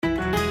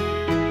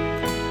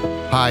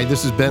Hi,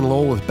 this is Ben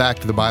Lowell with Back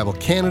to the Bible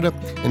Canada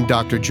and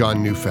Dr.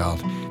 John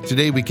Neufeld.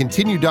 Today we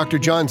continue Dr.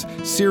 John's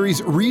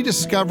series,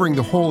 Rediscovering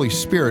the Holy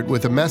Spirit,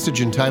 with a message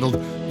entitled,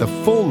 The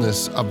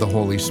Fullness of the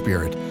Holy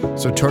Spirit.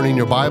 So turn in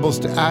your Bibles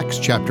to Acts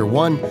chapter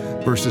 1,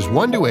 verses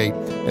 1 to 8,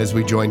 as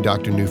we join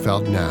Dr.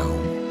 Neufeld now.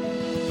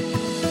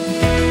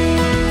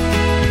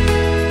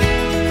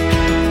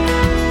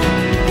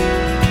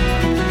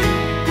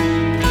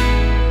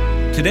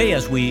 Today,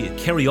 as we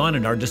carry on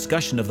in our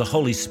discussion of the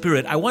Holy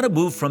Spirit, I want to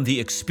move from the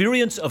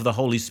experience of the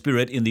Holy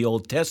Spirit in the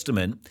Old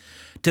Testament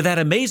to that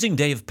amazing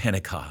day of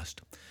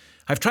Pentecost.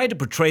 I've tried to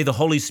portray the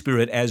Holy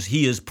Spirit as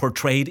he is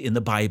portrayed in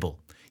the Bible.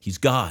 He's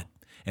God,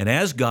 and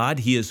as God,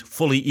 he is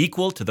fully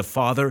equal to the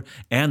Father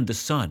and the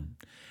Son.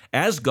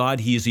 As God,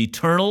 he is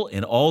eternal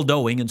and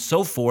all-knowing and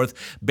so forth,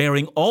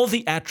 bearing all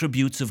the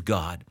attributes of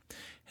God.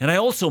 And I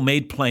also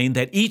made plain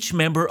that each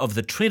member of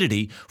the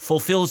Trinity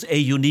fulfills a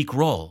unique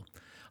role.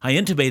 I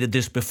intimated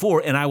this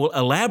before, and I will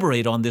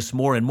elaborate on this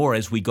more and more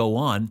as we go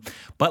on,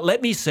 but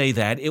let me say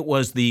that it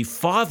was the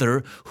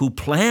Father who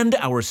planned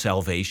our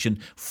salvation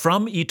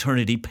from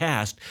eternity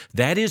past.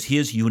 That is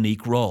his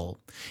unique role.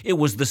 It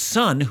was the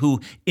Son who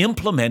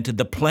implemented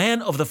the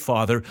plan of the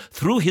Father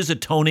through his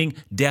atoning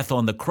death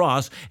on the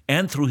cross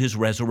and through his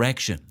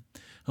resurrection.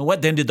 And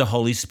what then did the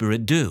Holy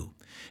Spirit do?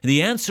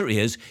 The answer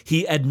is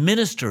he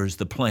administers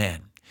the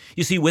plan.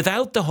 You see,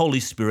 without the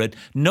Holy Spirit,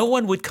 no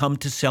one would come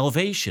to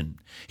salvation.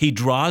 He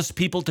draws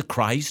people to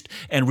Christ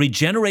and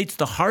regenerates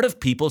the heart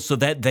of people so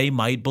that they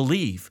might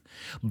believe.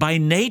 By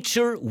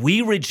nature,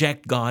 we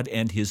reject God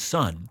and his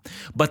Son,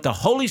 but the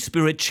Holy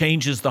Spirit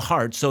changes the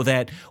heart so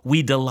that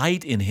we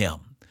delight in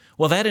him.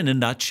 Well, that in a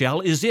nutshell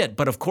is it,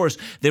 but of course,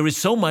 there is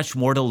so much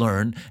more to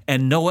learn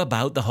and know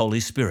about the Holy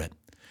Spirit.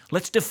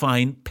 Let's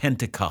define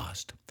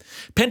Pentecost.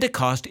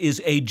 Pentecost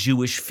is a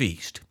Jewish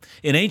feast.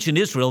 In ancient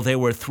Israel, there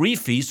were 3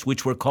 feasts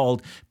which were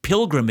called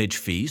pilgrimage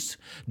feasts.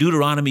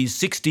 Deuteronomy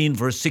 16,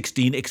 verse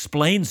 16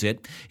 explains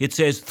it. It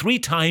says, 3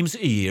 times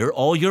a year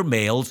all your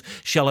males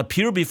shall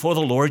appear before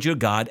the Lord your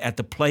God at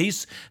the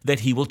place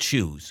that he will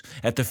choose,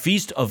 at the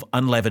feast of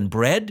unleavened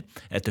bread,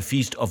 at the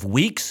feast of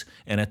weeks,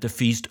 and at the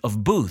feast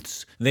of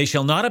booths. They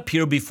shall not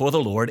appear before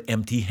the Lord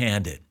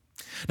empty-handed.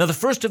 Now, the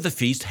first of the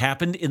feasts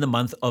happened in the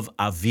month of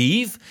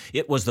Aviv.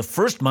 It was the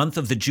first month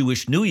of the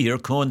Jewish New Year,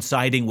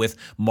 coinciding with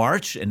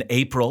March and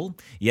April.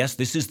 Yes,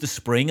 this is the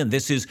spring, and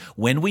this is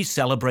when we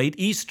celebrate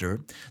Easter.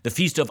 The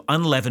Feast of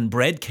Unleavened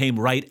Bread came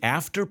right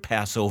after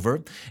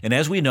Passover, and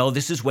as we know,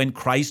 this is when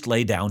Christ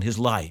laid down his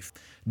life.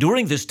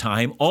 During this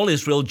time, all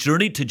Israel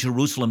journeyed to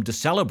Jerusalem to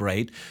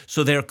celebrate,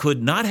 so there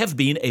could not have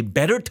been a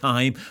better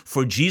time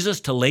for Jesus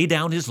to lay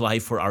down his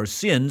life for our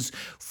sins,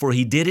 for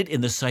he did it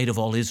in the sight of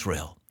all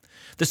Israel.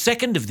 The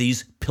second of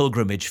these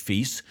pilgrimage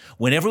feasts,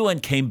 when everyone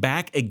came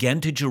back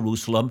again to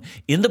Jerusalem,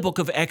 in the book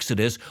of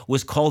Exodus,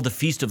 was called the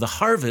Feast of the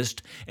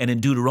Harvest, and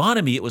in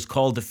Deuteronomy it was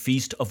called the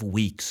Feast of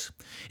Weeks.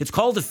 It's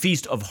called the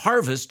Feast of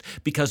Harvest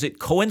because it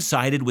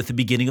coincided with the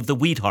beginning of the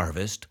wheat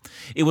harvest.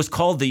 It was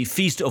called the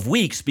Feast of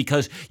Weeks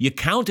because you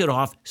counted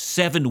off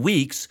 7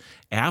 weeks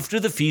after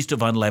the Feast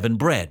of Unleavened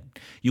Bread.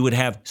 You would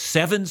have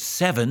 7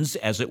 sevens,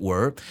 as it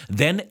were,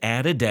 then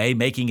add a day,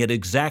 making it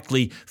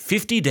exactly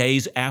 50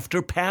 days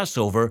after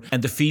Passover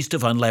and the Feast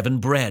of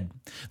Unleavened Bread.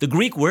 The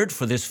Greek word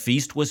for this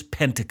feast was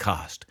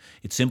Pentecost.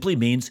 It simply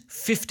means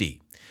 50.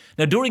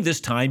 Now, during this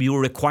time, you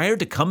were required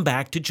to come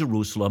back to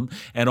Jerusalem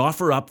and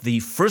offer up the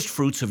first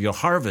fruits of your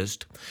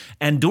harvest.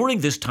 And during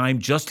this time,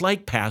 just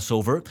like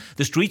Passover,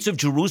 the streets of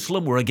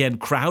Jerusalem were again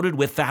crowded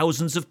with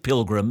thousands of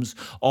pilgrims,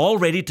 all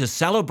ready to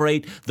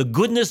celebrate the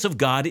goodness of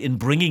God in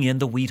bringing in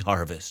the wheat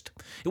harvest.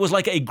 It was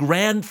like a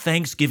grand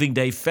Thanksgiving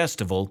Day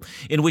festival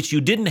in which you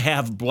didn't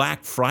have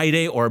Black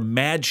Friday or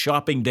Mad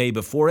Shopping Day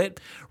before it.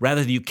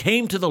 Rather, you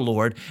came to the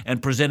Lord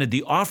and presented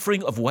the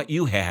offering of what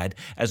you had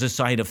as a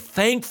sign of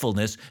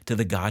thankfulness to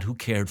the God who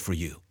cared for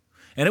you.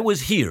 And it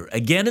was here,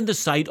 again in the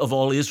sight of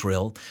all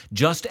Israel,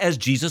 just as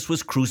Jesus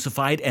was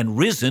crucified and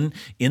risen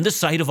in the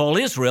sight of all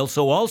Israel,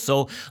 so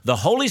also the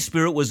Holy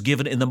Spirit was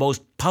given in the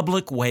most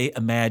public way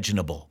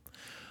imaginable.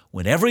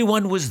 When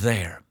everyone was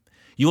there,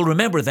 you'll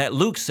remember that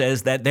Luke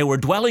says that there were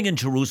dwelling in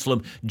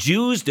Jerusalem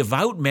Jews,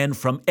 devout men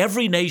from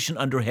every nation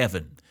under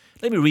heaven.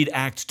 Let me read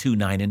Acts 2,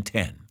 9 and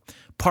 10.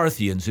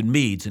 Parthians and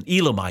Medes and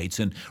Elamites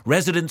and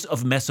residents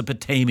of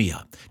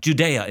Mesopotamia,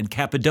 Judea and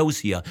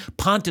Cappadocia,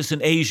 Pontus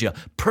and Asia,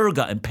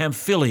 Perga and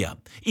Pamphylia,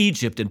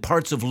 Egypt and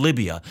parts of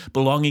Libya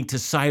belonging to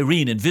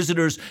Cyrene, and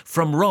visitors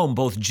from Rome,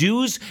 both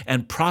Jews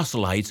and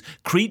proselytes,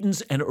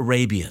 Cretans and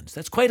Arabians.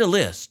 That's quite a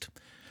list.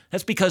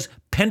 That's because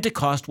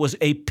Pentecost was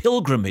a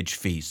pilgrimage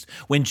feast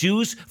when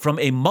Jews from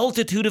a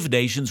multitude of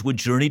nations would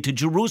journey to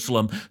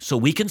Jerusalem, so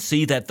we can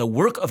see that the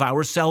work of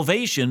our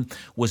salvation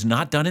was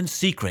not done in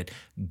secret.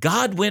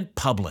 God went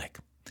public.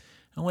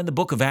 And when the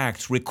book of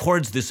Acts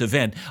records this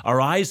event,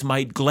 our eyes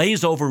might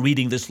glaze over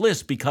reading this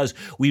list because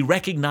we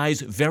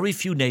recognize very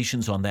few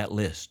nations on that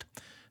list.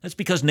 That's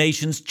because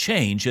nations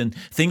change and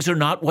things are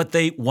not what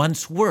they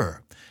once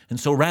were. And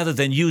so rather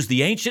than use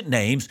the ancient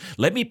names,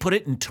 let me put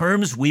it in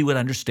terms we would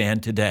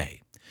understand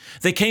today.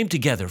 They came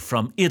together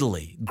from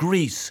Italy,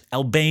 Greece,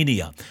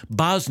 Albania,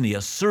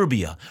 Bosnia,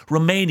 Serbia,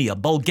 Romania,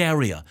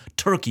 Bulgaria,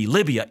 Turkey,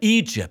 Libya,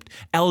 Egypt,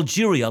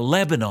 Algeria,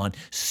 Lebanon,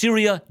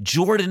 Syria,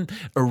 Jordan,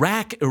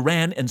 Iraq,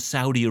 Iran, and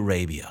Saudi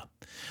Arabia.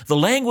 The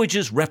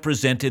languages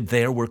represented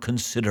there were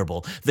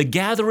considerable. The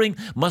gathering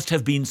must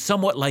have been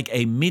somewhat like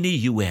a mini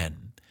UN.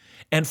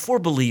 And for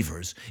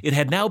believers, it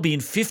had now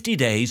been 50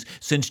 days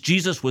since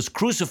Jesus was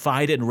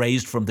crucified and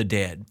raised from the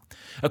dead.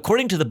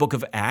 According to the book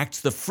of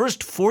Acts, the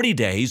first 40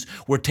 days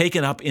were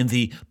taken up in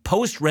the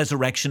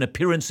post-resurrection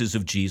appearances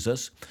of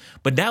Jesus.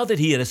 But now that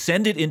he had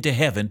ascended into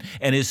heaven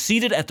and is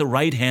seated at the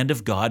right hand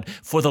of God,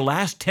 for the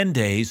last 10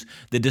 days,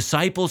 the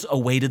disciples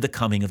awaited the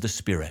coming of the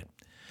Spirit.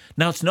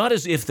 Now, it's not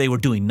as if they were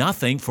doing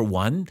nothing, for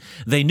one.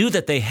 They knew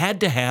that they had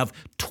to have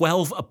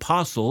 12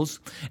 apostles,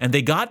 and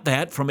they got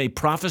that from a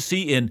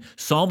prophecy in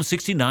Psalm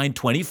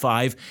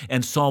 69:25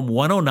 and Psalm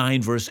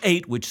 109, verse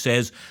 8, which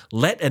says,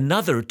 "Let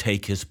another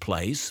take his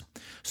place."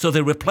 So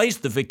they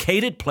replaced the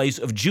vacated place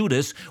of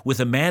Judas with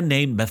a man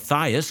named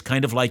Matthias,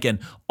 kind of like an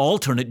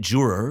alternate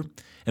juror.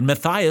 And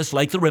Matthias,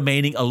 like the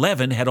remaining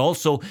 11, had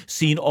also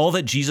seen all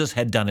that Jesus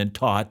had done and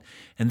taught,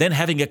 and then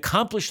having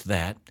accomplished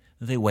that,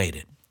 they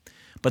waited.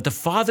 But the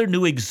Father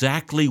knew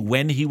exactly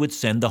when he would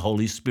send the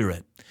Holy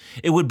Spirit.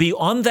 It would be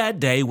on that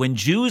day when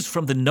Jews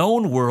from the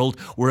known world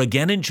were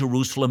again in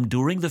Jerusalem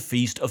during the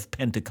feast of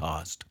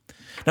Pentecost.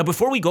 Now,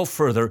 before we go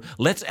further,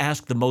 let's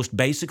ask the most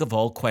basic of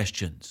all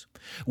questions.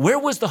 Where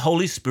was the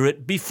Holy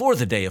Spirit before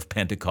the day of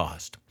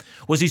Pentecost?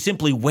 Was he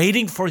simply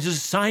waiting for his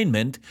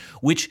assignment,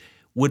 which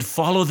would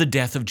follow the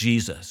death of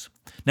Jesus?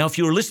 Now, if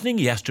you were listening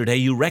yesterday,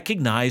 you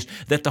recognized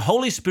that the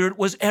Holy Spirit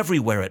was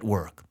everywhere at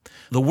work.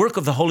 The work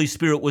of the Holy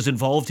Spirit was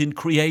involved in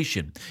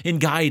creation, in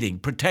guiding,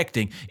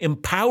 protecting,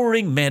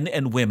 empowering men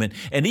and women,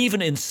 and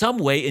even in some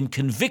way in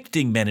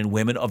convicting men and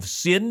women of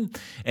sin,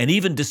 and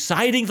even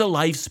deciding the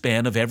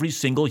lifespan of every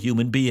single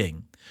human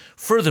being.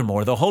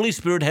 Furthermore, the Holy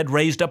Spirit had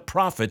raised up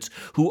prophets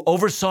who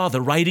oversaw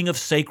the writing of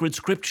sacred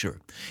scripture.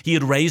 He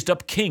had raised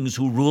up kings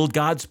who ruled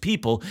God's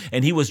people,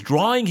 and he was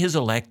drawing his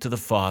elect to the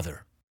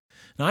Father.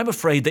 Now, I'm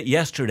afraid that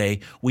yesterday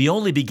we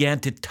only began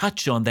to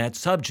touch on that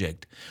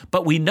subject,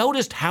 but we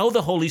noticed how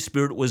the Holy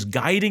Spirit was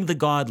guiding the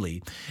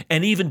godly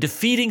and even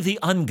defeating the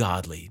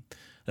ungodly.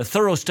 A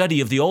thorough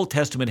study of the Old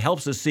Testament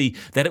helps us see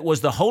that it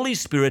was the Holy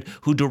Spirit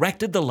who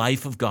directed the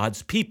life of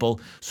God's people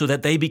so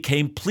that they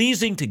became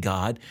pleasing to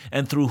God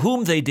and through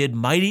whom they did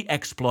mighty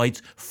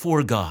exploits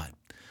for God.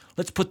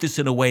 Let's put this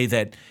in a way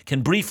that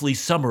can briefly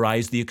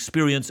summarize the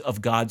experience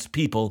of God's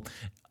people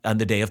on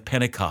the day of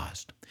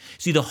Pentecost.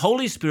 See, the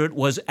Holy Spirit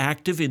was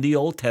active in the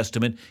Old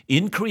Testament,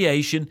 in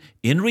creation,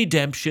 in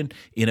redemption,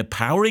 in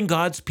empowering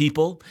God's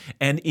people,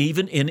 and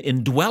even in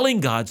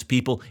indwelling God's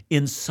people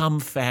in some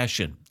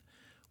fashion.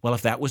 Well,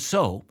 if that was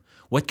so,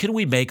 what can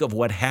we make of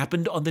what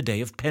happened on the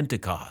day of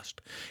Pentecost?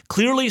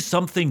 Clearly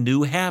something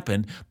new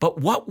happened, but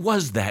what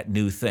was that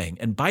new thing?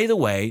 And by the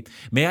way,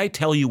 may I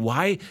tell you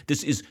why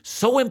this is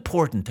so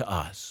important to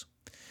us?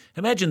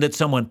 Imagine that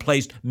someone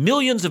placed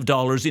millions of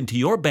dollars into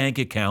your bank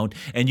account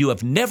and you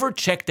have never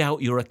checked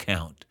out your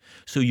account.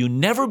 So you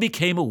never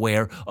became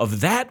aware of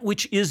that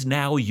which is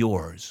now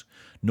yours,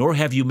 nor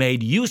have you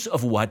made use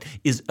of what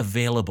is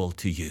available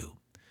to you.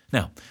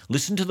 Now,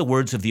 listen to the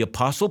words of the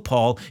Apostle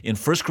Paul in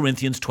 1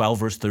 Corinthians 12,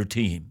 verse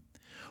 13.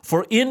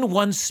 For in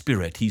one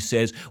Spirit, he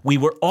says, we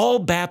were all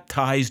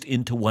baptized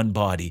into one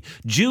body,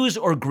 Jews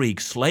or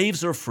Greeks,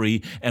 slaves or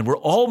free, and were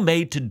all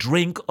made to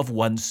drink of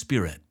one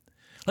Spirit.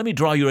 Let me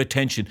draw your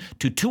attention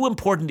to two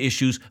important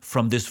issues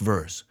from this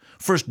verse.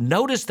 First,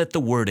 notice that the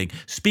wording,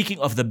 speaking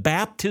of the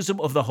baptism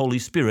of the Holy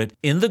Spirit,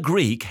 in the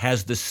Greek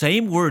has the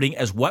same wording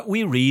as what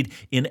we read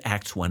in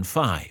Acts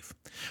 1:5.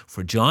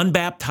 For John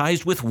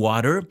baptized with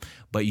water,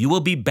 but you will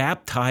be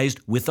baptized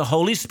with the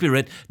Holy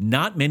Spirit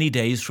not many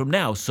days from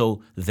now.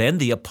 So then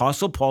the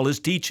Apostle Paul is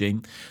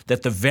teaching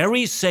that the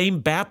very same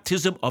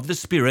baptism of the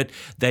Spirit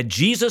that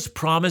Jesus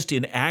promised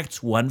in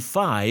Acts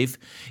 1:5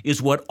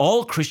 is what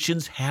all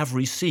Christians have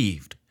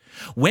received.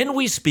 When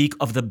we speak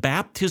of the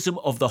baptism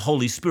of the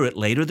Holy Spirit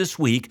later this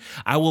week,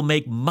 I will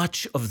make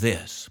much of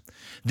this.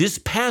 This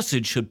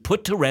passage should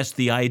put to rest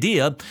the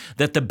idea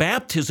that the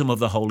baptism of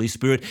the Holy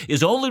Spirit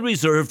is only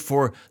reserved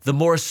for the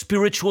more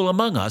spiritual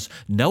among us.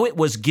 No, it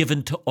was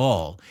given to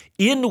all.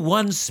 In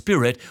one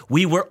Spirit,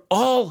 we were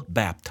all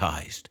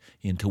baptized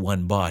into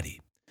one body.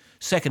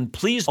 Second,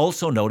 please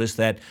also notice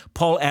that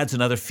Paul adds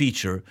another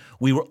feature.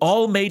 We were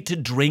all made to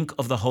drink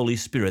of the Holy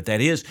Spirit.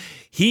 That is,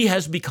 he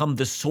has become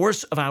the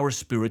source of our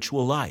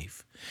spiritual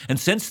life. And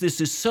since this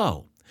is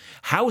so,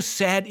 how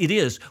sad it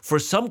is for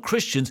some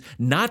Christians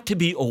not to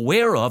be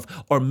aware of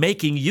or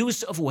making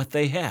use of what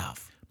they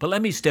have. But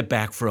let me step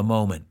back for a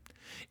moment.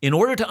 In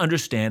order to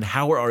understand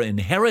how our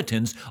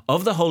inheritance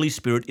of the Holy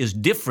Spirit is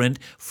different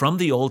from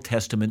the Old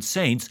Testament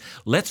saints,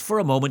 let's for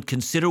a moment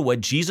consider what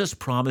Jesus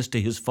promised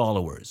to his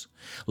followers.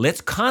 Let's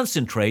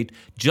concentrate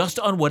just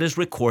on what is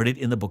recorded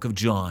in the book of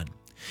John.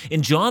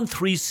 In John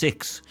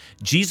 3:6,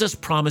 Jesus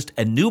promised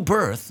a new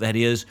birth, that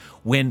is,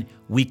 when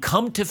we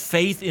come to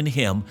faith in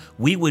him,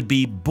 we would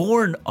be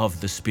born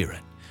of the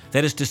Spirit.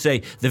 That is to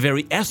say, the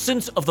very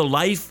essence of the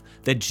life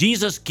that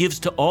Jesus gives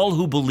to all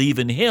who believe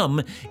in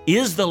him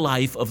is the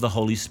life of the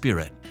Holy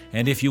Spirit.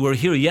 And if you were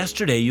here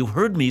yesterday, you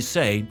heard me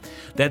say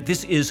that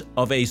this is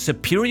of a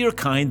superior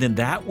kind than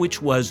that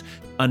which was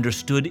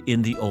understood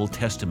in the Old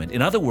Testament.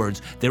 In other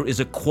words, there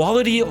is a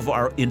quality of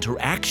our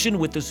interaction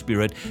with the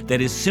Spirit that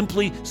is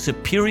simply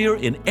superior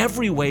in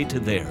every way to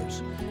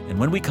theirs. And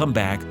when we come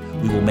back,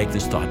 we will make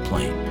this thought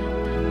plain.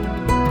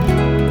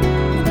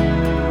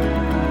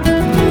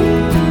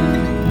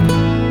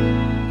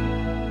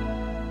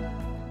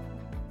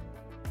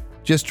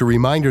 Just a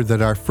reminder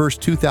that our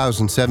first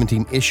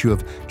 2017 issue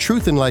of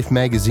Truth in Life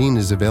magazine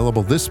is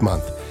available this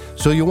month,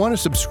 so you'll want to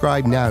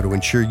subscribe now to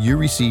ensure you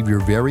receive your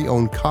very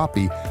own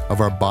copy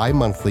of our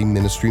bi-monthly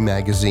ministry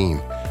magazine.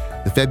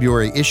 The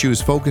February issue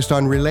is focused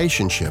on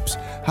relationships.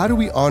 How do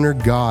we honor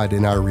God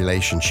in our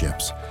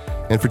relationships?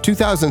 And for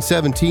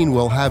 2017,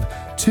 we'll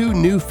have 2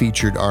 new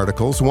featured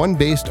articles, one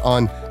based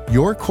on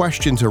your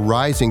questions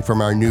arising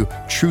from our new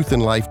Truth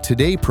in Life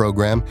Today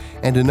program,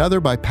 and another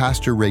by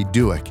Pastor Ray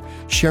Duick,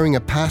 sharing a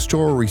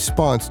pastoral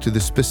response to the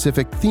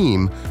specific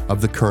theme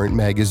of the current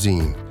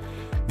magazine.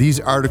 These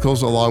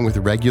articles, along with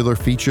regular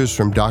features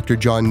from Dr.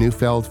 John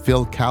Neufeld,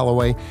 Phil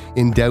Callaway,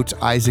 In Doubt's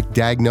Isaac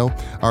Dagno,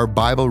 our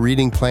Bible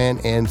reading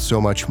plan, and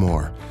so much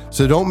more.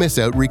 So don't miss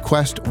out.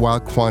 Request while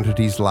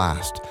quantities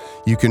last.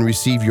 You can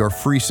receive your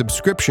free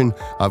subscription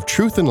of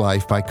Truth in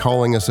Life by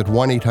calling us at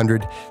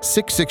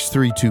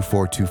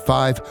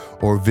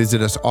 1-800-663-2425 or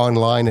visit us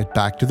online at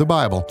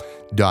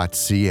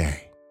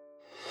backtothebible.ca.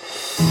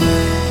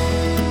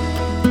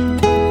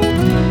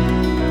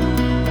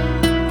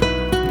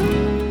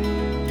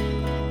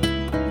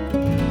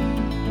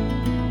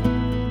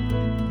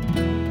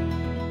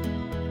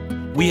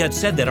 We had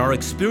said that our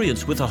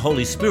experience with the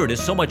Holy Spirit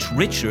is so much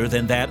richer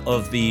than that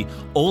of the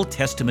Old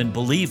Testament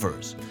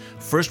believers.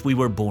 First, we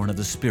were born of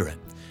the Spirit.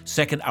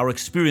 Second, our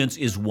experience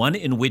is one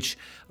in which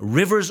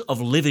rivers of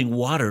living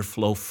water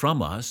flow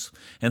from us.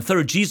 And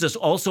third, Jesus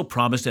also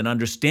promised an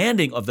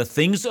understanding of the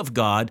things of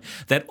God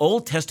that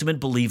Old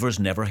Testament believers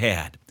never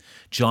had.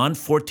 John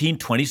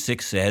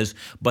 14:26 says,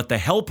 "But the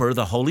Helper,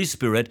 the Holy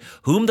Spirit,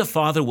 whom the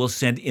Father will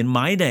send in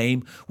my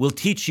name, will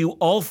teach you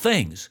all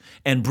things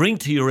and bring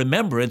to your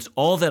remembrance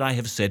all that I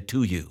have said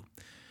to you."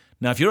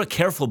 Now, if you're a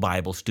careful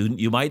Bible student,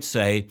 you might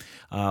say,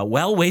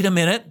 well, wait a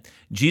minute.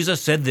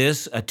 Jesus said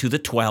this to the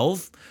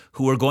 12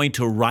 who are going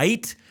to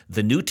write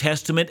the New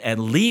Testament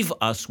and leave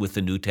us with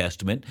the New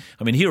Testament.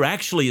 I mean, here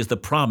actually is the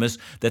promise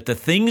that the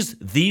things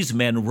these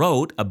men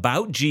wrote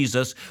about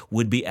Jesus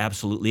would be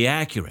absolutely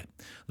accurate.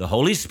 The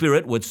Holy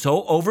Spirit would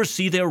so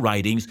oversee their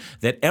writings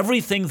that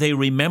everything they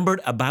remembered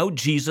about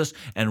Jesus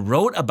and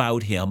wrote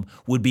about him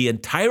would be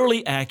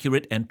entirely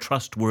accurate and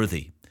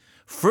trustworthy.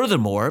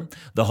 Furthermore,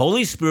 the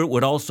Holy Spirit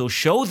would also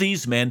show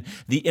these men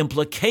the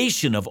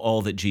implication of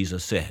all that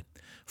Jesus said.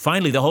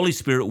 Finally, the Holy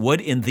Spirit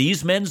would, in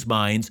these men's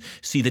minds,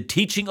 see the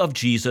teaching of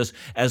Jesus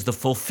as the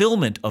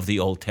fulfillment of the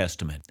Old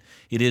Testament.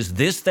 It is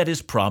this that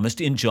is promised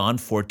in John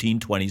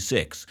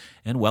 14:26.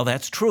 And well,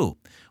 that's true.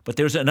 But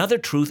there's another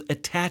truth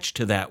attached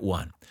to that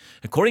one.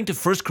 According to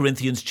 1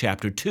 Corinthians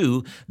chapter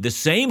 2, the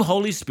same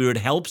Holy Spirit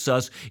helps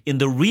us in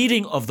the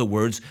reading of the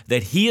words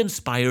that he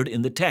inspired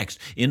in the text.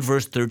 In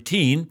verse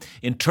 13,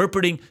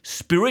 interpreting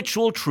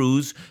spiritual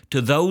truths to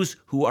those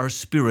who are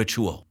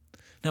spiritual.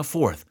 Now,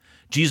 fourth,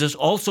 Jesus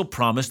also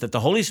promised that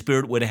the Holy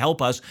Spirit would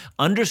help us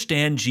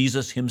understand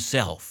Jesus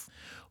himself.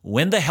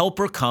 When the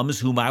Helper comes,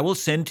 whom I will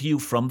send to you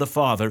from the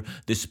Father,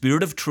 the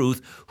Spirit of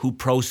truth, who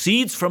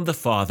proceeds from the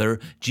Father,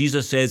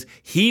 Jesus says,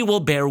 he will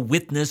bear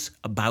witness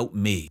about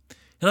me.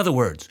 In other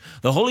words,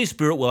 the Holy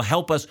Spirit will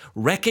help us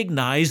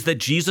recognize that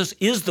Jesus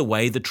is the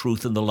way, the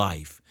truth, and the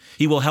life.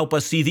 He will help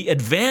us see the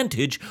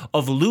advantage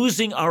of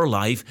losing our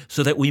life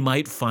so that we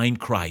might find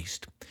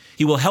Christ.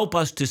 He will help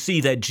us to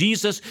see that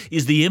Jesus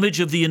is the image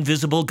of the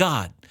invisible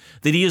God,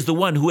 that he is the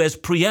one who has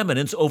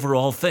preeminence over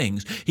all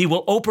things. He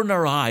will open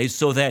our eyes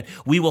so that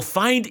we will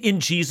find in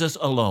Jesus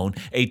alone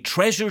a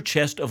treasure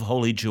chest of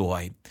holy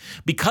joy.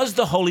 Because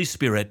the Holy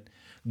Spirit,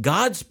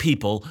 God's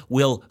people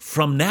will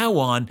from now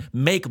on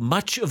make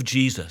much of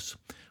Jesus.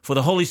 For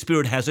the Holy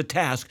Spirit has a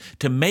task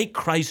to make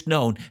Christ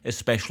known,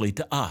 especially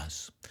to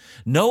us.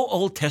 No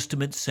Old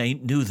Testament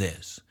saint knew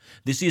this.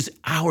 This is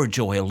our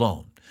joy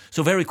alone.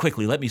 So very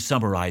quickly, let me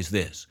summarize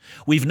this.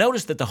 We've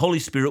noticed that the Holy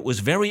Spirit was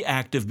very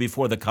active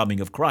before the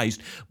coming of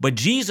Christ, but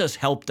Jesus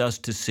helped us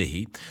to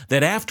see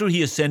that after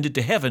he ascended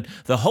to heaven,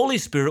 the Holy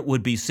Spirit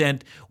would be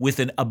sent with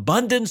an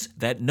abundance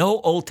that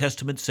no Old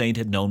Testament saint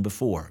had known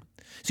before.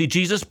 See,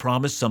 Jesus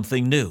promised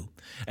something new,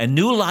 a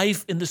new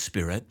life in the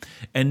Spirit,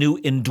 a new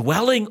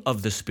indwelling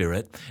of the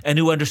Spirit, a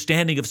new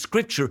understanding of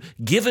Scripture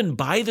given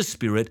by the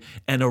Spirit,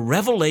 and a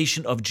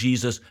revelation of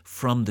Jesus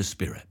from the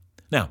Spirit.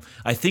 Now,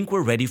 I think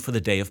we're ready for the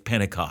day of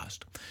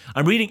Pentecost.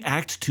 I'm reading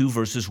Acts 2,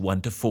 verses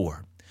 1 to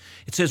 4.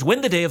 It says,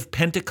 "When the day of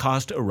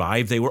Pentecost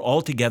arrived, they were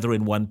all together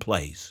in one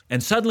place.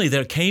 And suddenly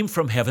there came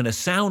from heaven a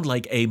sound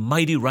like a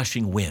mighty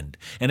rushing wind,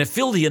 and it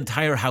filled the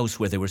entire house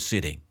where they were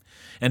sitting.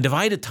 And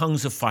divided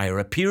tongues of fire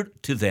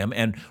appeared to them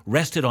and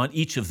rested on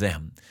each of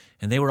them.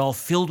 And they were all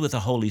filled with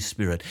the Holy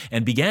Spirit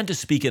and began to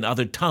speak in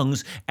other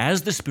tongues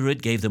as the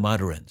Spirit gave them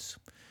utterance.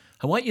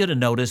 I want you to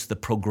notice the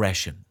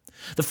progression.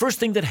 The first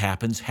thing that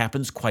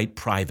happens quite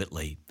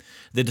privately.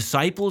 The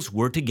disciples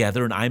were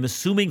together, and I'm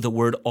assuming the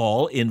word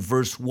all in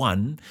verse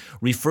 1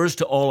 refers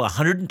to all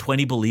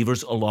 120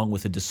 believers along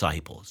with the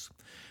disciples.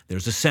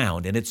 There's a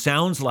sound, and it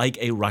sounds like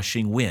a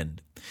rushing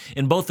wind.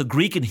 In both the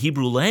Greek and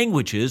Hebrew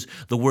languages,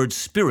 the word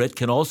spirit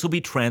can also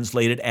be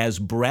translated as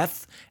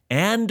breath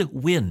and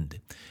wind.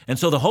 And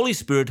so the Holy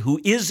Spirit,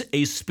 who is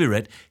a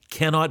spirit,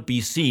 cannot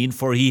be seen,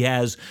 for he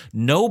has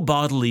no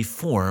bodily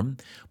form,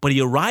 but he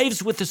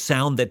arrives with a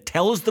sound that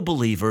tells the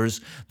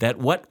believers that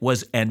what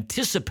was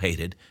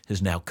anticipated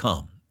has now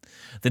come.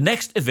 The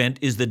next event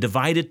is the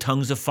divided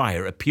tongues of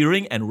fire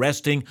appearing and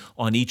resting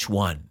on each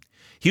one.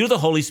 Here the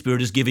Holy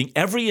Spirit is giving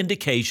every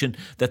indication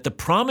that the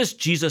promise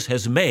Jesus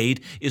has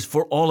made is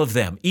for all of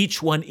them,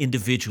 each one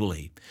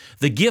individually.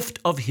 The gift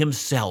of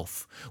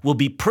himself will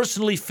be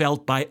personally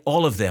felt by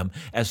all of them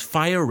as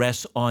fire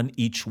rests on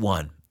each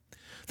one.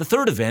 The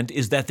third event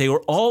is that they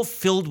were all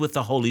filled with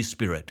the Holy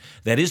Spirit.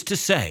 That is to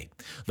say,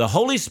 the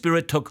Holy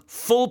Spirit took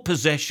full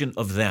possession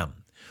of them.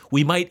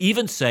 We might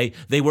even say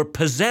they were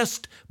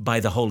possessed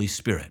by the Holy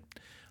Spirit.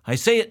 I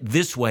say it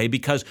this way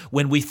because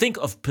when we think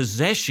of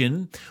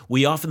possession,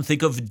 we often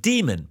think of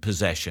demon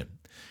possession.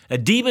 A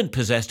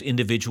demon-possessed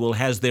individual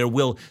has their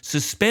will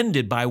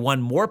suspended by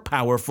one more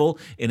powerful,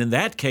 and in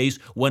that case,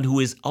 one who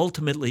is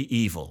ultimately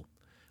evil.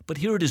 But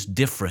here it is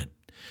different.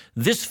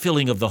 This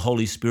filling of the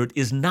Holy Spirit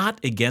is not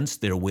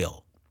against their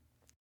will,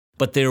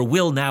 but their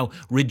will now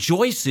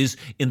rejoices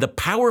in the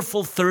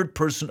powerful third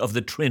person of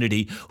the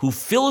Trinity who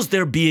fills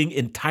their being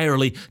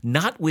entirely,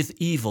 not with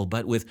evil,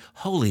 but with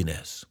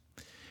holiness.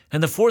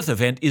 And the fourth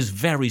event is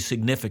very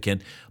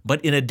significant,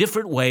 but in a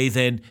different way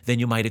than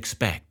you might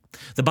expect.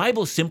 The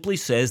Bible simply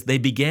says they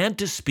began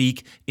to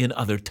speak in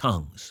other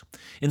tongues.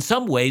 In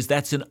some ways,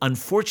 that's an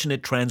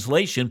unfortunate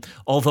translation,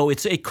 although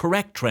it's a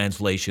correct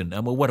translation.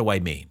 Well, what do I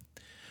mean?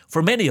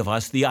 For many of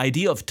us, the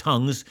idea of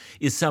tongues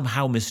is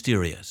somehow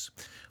mysterious.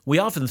 We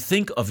often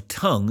think of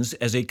tongues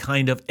as a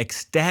kind of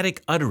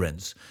ecstatic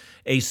utterance,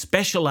 a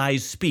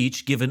specialized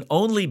speech given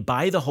only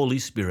by the Holy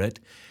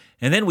Spirit,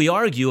 and then we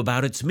argue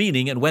about its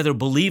meaning and whether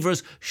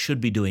believers should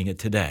be doing it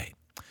today.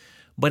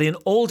 But in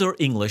Older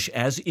English,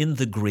 as in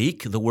the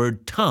Greek, the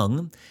word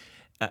tongue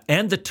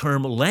and the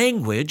term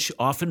language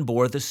often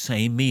bore the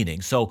same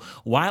meaning. So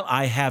while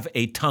I have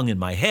a tongue in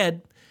my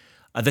head,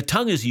 the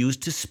tongue is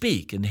used to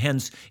speak, and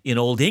hence in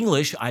Old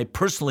English, I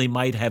personally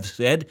might have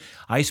said,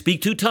 I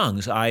speak two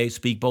tongues. I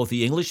speak both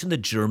the English and the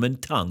German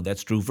tongue.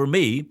 That's true for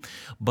me.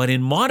 But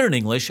in modern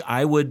English,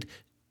 I would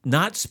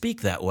not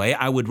speak that way.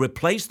 I would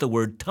replace the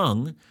word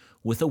tongue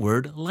with the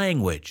word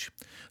language.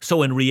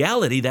 So in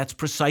reality, that's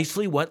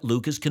precisely what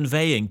Luke is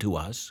conveying to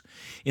us.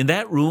 In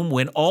that room,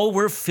 when all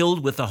were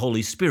filled with the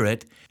Holy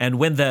Spirit, and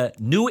when the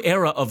new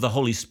era of the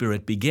Holy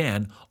Spirit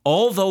began,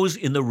 all those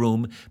in the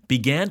room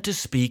began to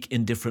speak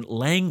in different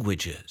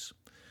languages.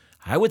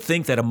 I would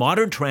think that a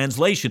modern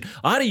translation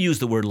ought to use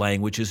the word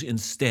languages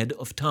instead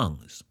of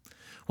tongues.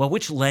 Well,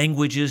 which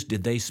languages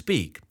did they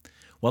speak?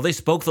 Well, they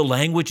spoke the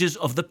languages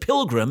of the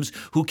pilgrims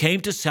who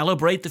came to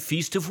celebrate the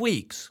Feast of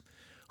Weeks,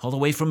 all the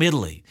way from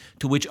Italy,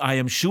 to which I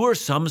am sure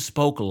some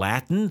spoke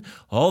Latin,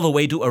 all the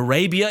way to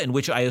Arabia, in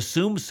which I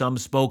assume some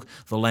spoke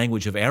the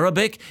language of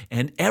Arabic,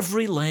 and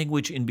every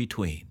language in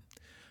between.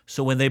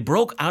 So when they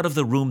broke out of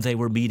the room they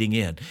were meeting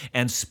in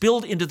and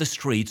spilled into the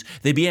streets,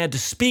 they began to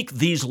speak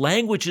these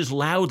languages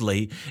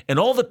loudly, and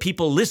all the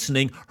people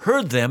listening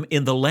heard them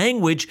in the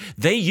language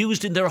they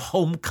used in their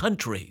home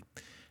country.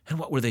 And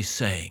what were they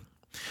saying?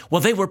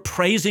 Well, they were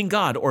praising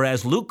God, or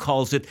as Luke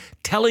calls it,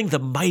 telling the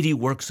mighty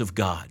works of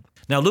God.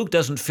 Now, Luke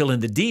doesn't fill in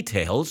the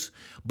details,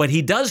 but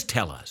he does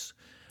tell us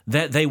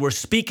that they were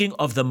speaking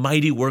of the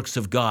mighty works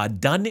of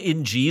God done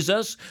in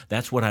Jesus,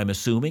 that's what I'm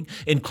assuming,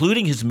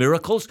 including his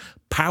miracles,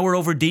 power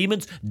over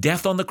demons,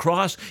 death on the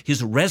cross,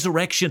 his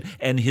resurrection,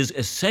 and his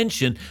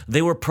ascension.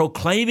 They were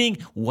proclaiming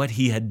what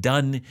he had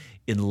done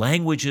in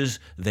languages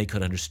they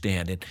could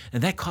understand.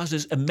 And that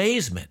causes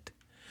amazement.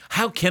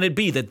 How can it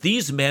be that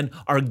these men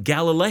are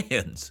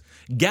Galileans?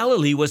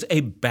 Galilee was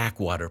a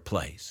backwater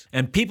place,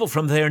 and people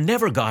from there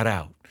never got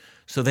out.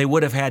 So they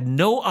would have had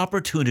no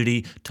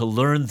opportunity to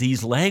learn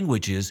these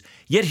languages,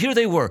 yet here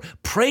they were,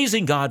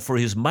 praising God for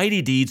his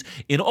mighty deeds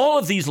in all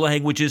of these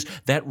languages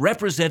that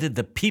represented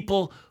the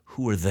people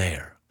who were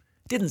there.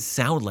 It didn't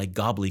sound like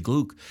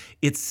gobbledygook.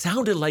 It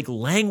sounded like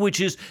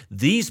languages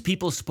these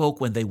people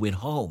spoke when they went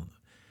home.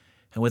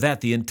 And with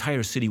that, the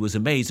entire city was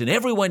amazed, and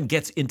everyone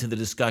gets into the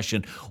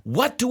discussion,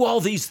 what do all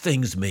these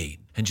things mean?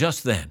 And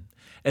just then,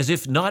 as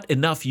if not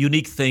enough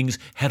unique things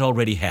had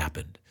already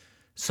happened,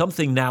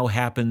 something now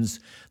happens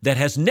that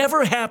has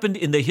never happened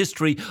in the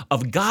history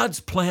of God's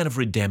plan of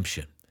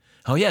redemption.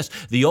 Oh yes,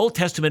 the Old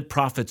Testament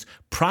prophets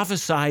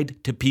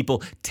prophesied to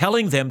people,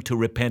 telling them to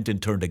repent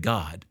and turn to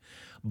God.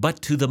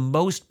 But to the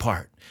most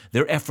part,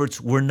 their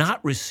efforts were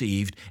not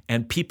received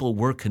and people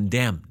were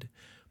condemned.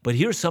 But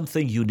here's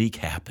something unique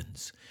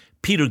happens.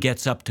 Peter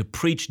gets up to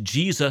preach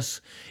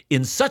Jesus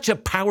in such a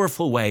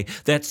powerful way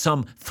that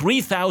some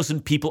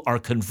 3,000 people are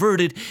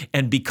converted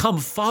and become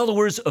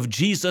followers of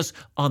Jesus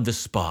on the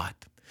spot.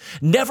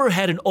 Never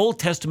had an Old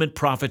Testament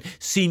prophet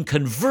seen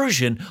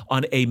conversion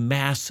on a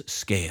mass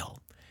scale.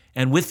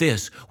 And with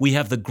this, we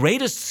have the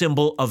greatest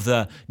symbol of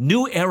the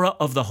new era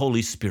of the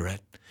Holy Spirit.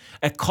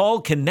 A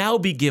call can now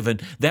be given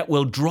that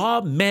will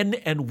draw men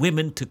and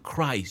women to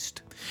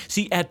Christ.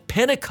 See, at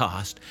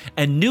Pentecost,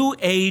 a new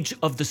age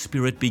of the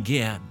Spirit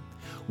began,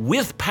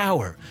 with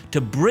power to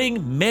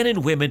bring men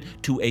and women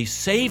to a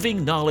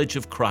saving knowledge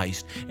of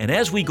Christ. And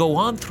as we go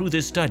on through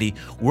this study,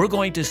 we're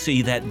going to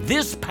see that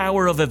this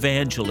power of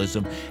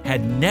evangelism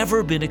had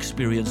never been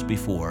experienced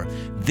before.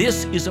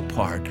 This is a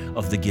part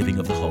of the giving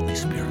of the Holy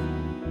Spirit.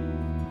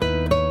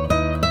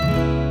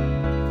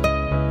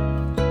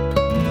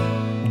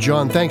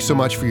 John, thanks so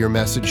much for your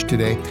message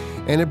today.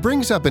 And it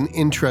brings up an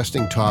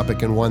interesting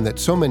topic and one that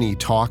so many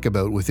talk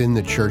about within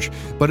the church,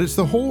 but it's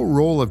the whole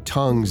role of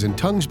tongues, and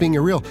tongues being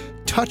a real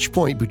touch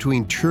point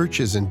between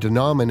churches and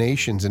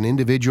denominations and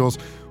individuals.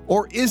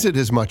 Or is it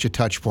as much a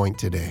touch point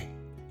today?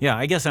 Yeah,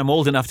 I guess I'm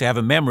old enough to have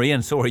a memory,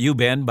 and so are you,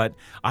 Ben, but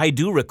I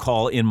do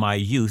recall in my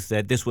youth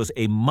that this was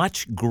a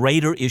much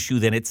greater issue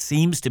than it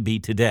seems to be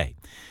today.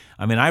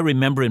 I mean, I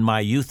remember in my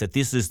youth that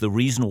this is the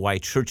reason why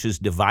churches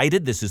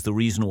divided. This is the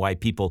reason why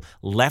people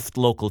left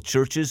local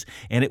churches.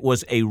 And it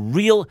was a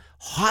real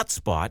hot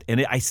spot,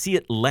 and I see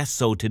it less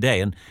so today.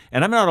 And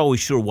I'm not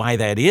always sure why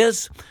that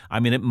is. I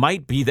mean, it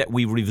might be that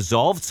we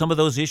resolved some of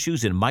those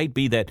issues. It might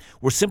be that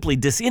we're simply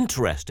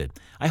disinterested.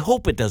 I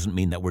hope it doesn't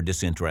mean that we're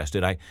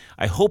disinterested. I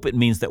hope it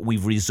means that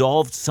we've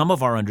resolved some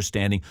of our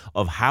understanding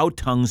of how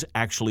tongues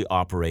actually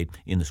operate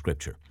in the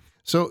Scripture.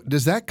 So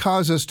does that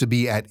cause us to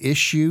be at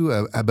issue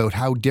about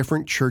how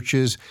different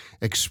churches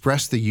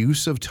express the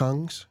use of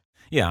tongues?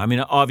 Yeah, I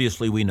mean,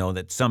 obviously we know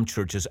that some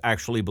churches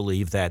actually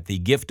believe that the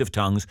gift of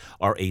tongues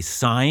are a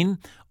sign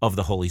of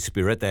the Holy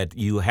Spirit, that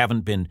you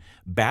haven't been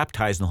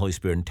baptized in the Holy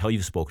Spirit until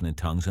you've spoken in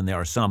tongues. And there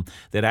are some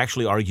that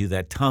actually argue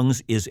that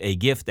tongues is a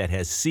gift that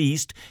has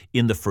ceased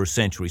in the first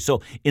century.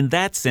 So in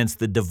that sense,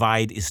 the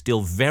divide is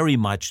still very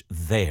much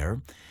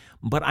there.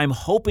 But I'm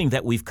hoping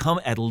that we've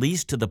come at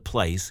least to the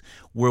place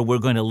where we're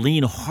going to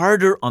lean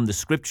harder on the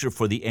Scripture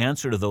for the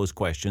answer to those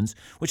questions,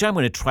 which I'm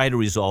going to try to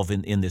resolve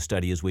in this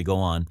study as we go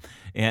on.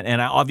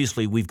 And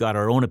obviously, we've got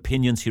our own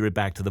opinions here at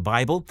Back to the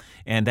Bible,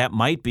 and that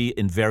might be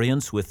in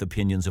variance with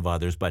opinions of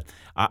others. But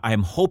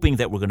I'm hoping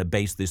that we're going to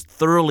base this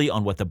thoroughly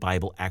on what the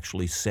Bible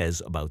actually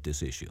says about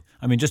this issue.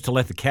 I mean, just to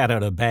let the cat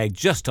out of the bag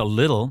just a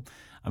little,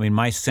 I mean,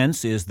 my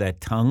sense is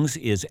that tongues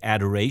is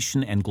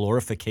adoration and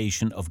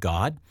glorification of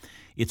God.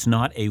 It's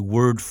not a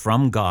word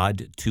from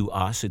God to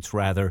us. It's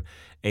rather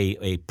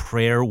a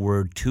prayer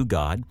word to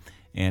God,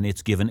 and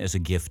it's given as a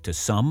gift to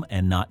some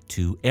and not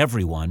to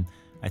everyone.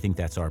 I think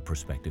that's our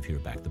perspective here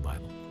at Back to the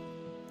Bible.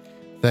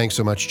 Thanks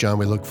so much, John.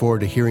 We look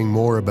forward to hearing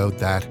more about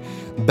that.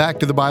 Back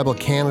to the Bible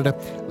Canada,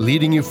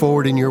 leading you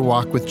forward in your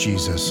walk with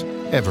Jesus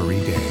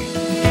every day.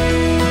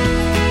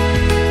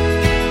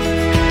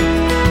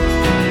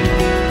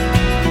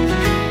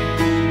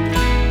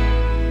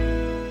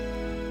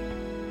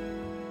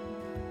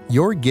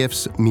 Your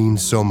gifts mean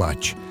so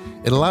much.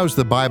 It allows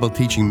the Bible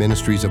teaching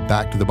ministries of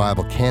Back to the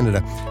Bible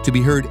Canada to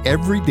be heard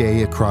every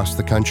day across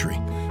the country.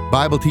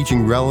 Bible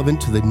teaching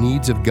relevant to the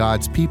needs of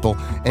God's people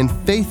and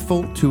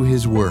faithful to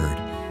His Word.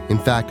 In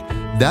fact,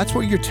 that's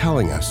what you're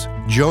telling us.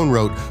 Joan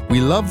wrote, "We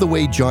love the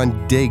way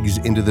John digs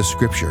into the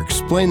Scripture,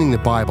 explaining the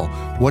Bible,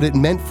 what it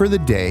meant for the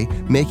day,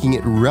 making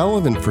it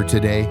relevant for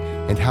today,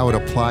 and how it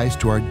applies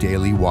to our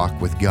daily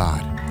walk with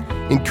God."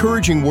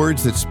 Encouraging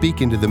words that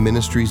speak into the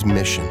ministry's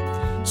mission.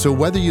 So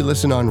whether you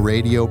listen on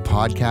radio,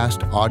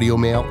 podcast, audio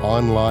mail,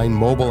 online,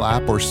 mobile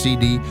app, or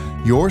CD,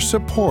 your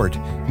support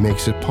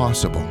makes it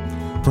possible.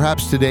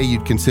 Perhaps today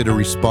you'd consider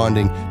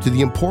responding to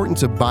the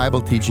importance of Bible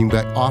teaching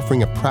by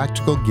offering a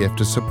practical gift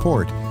to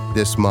support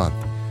this month.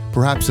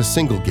 Perhaps a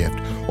single gift,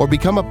 or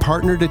become a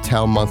Partner to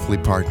Tell monthly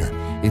partner.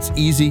 It's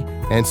easy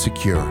and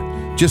secure.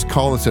 Just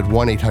call us at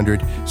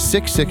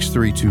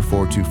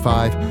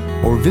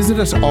 1-800-663-2425 or visit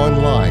us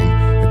online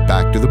at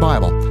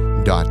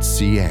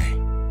backtothebible.ca.